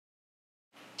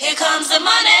Here comes the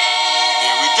money.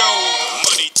 Here we go.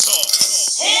 Money talk.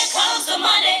 Here comes the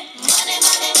money. Money,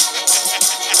 money, money,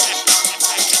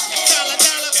 Dollar,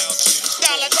 dollar.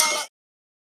 Dollar, dollar.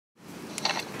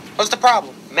 What's the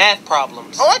problem? Math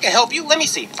problems. Oh, I can help you. Let me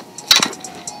see.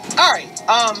 Alright,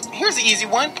 here's the easy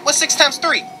one. What's 6 times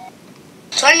 3?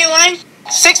 21.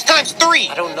 6 times 3.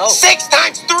 I don't know. 6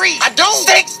 times 3. I don't.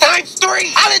 6 times 3.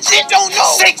 I legit don't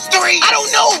know. 6, 3. I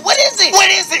don't know. What is it? What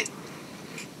is it?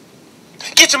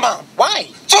 Get your mom. Why?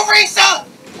 Teresa!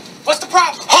 What's the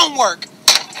problem? Homework.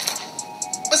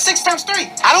 What's 6 times 3?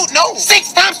 I don't know.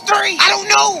 6 times 3. I don't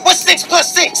know. What's 6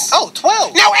 plus 6? Oh,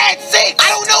 12. Now add 6. I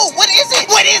don't know. What is it?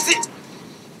 What is it?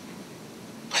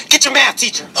 Get your math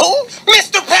teacher. Who?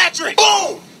 Mr. Patrick.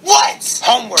 Boom. What?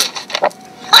 Homework.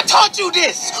 I taught you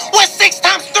this. What's 6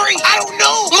 times 3? I don't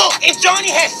know. Look, if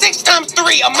Johnny had 6 times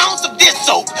 3 amounts of dish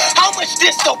soap, how much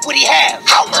dish soap would he have?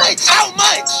 How much? How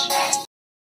much?